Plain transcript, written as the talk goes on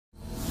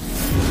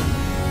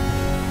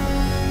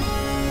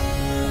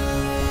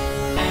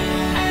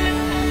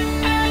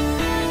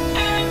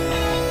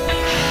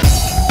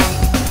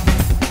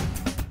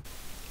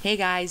Hey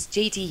guys,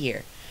 JT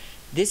here.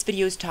 This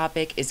video's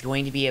topic is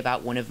going to be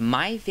about one of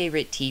my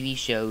favorite TV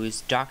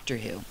shows, Doctor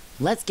Who.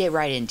 Let's get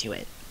right into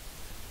it.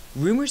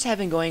 Rumors have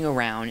been going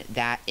around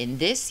that in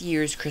this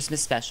year's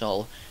Christmas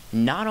special,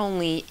 not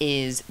only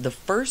is the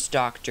first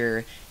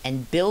Doctor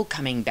and Bill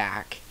coming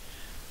back,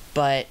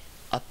 but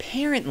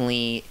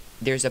apparently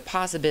there's a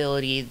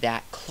possibility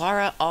that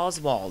Clara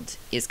Oswald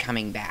is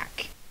coming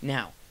back.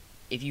 Now,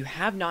 if you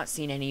have not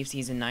seen any of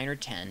season 9 or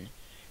 10,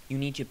 you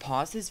need to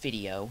pause this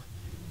video,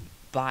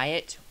 buy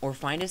it, or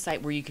find a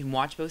site where you can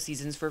watch both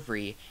seasons for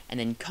free, and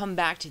then come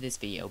back to this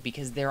video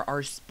because there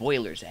are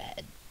spoilers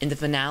ahead. In the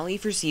finale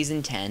for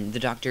season 10, the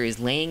Doctor is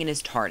laying in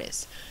his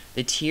TARDIS.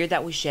 The tear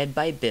that was shed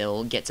by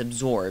Bill gets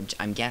absorbed,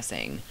 I'm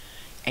guessing,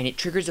 and it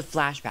triggers a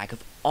flashback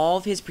of all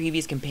of his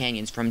previous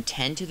companions from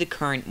 10 to the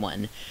current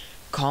one,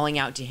 calling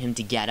out to him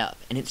to get up,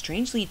 and it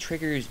strangely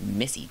triggers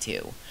Missy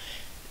too.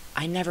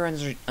 I never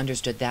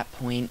understood that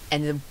point,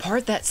 and the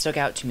part that stuck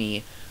out to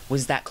me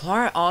was that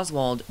Clara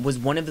Oswald was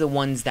one of the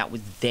ones that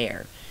was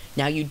there.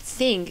 Now you'd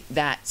think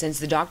that since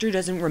the Doctor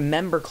doesn't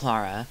remember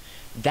Clara,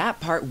 that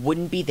part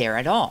wouldn't be there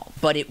at all,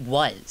 but it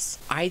was.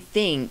 I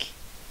think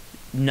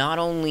not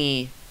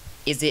only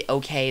is it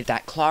okay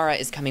that Clara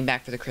is coming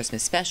back for the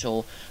Christmas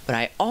special, but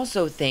I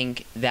also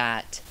think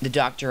that the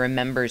Doctor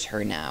remembers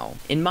her now.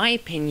 In my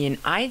opinion,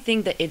 I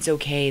think that it's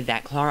okay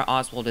that Clara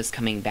Oswald is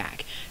coming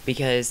back,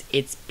 because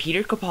it's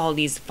Peter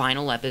Capaldi's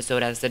final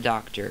episode as the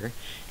Doctor,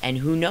 and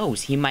who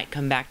knows, he might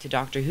come back to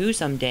Doctor Who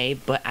someday,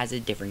 but as a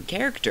different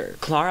character.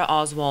 Clara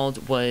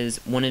Oswald was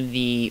one of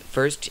the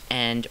first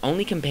and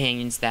only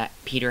companions that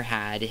Peter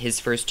had his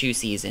first 2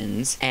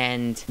 seasons,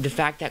 and the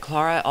fact that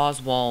Clara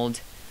Oswald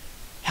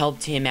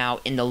helped him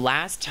out in the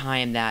last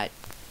time that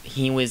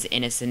he was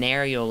in a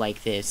scenario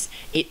like this,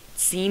 it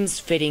seems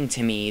fitting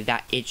to me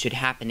that it should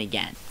happen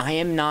again. I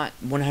am not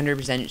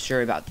 100%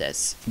 sure about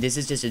this. This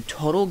is just a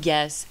total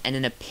guess and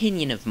an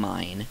opinion of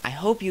mine. I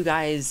hope you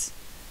guys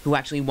who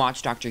actually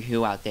watch Doctor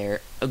Who out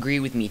there agree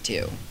with me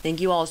too.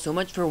 Thank you all so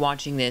much for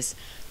watching this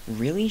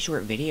really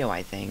short video,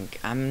 I think.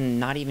 I'm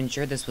not even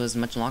sure this was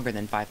much longer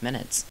than 5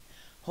 minutes.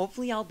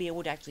 Hopefully I'll be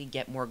able to actually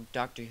get more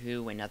Doctor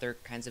Who and other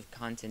kinds of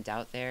content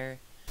out there.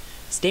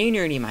 Stay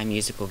nerdy, my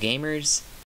musical gamers.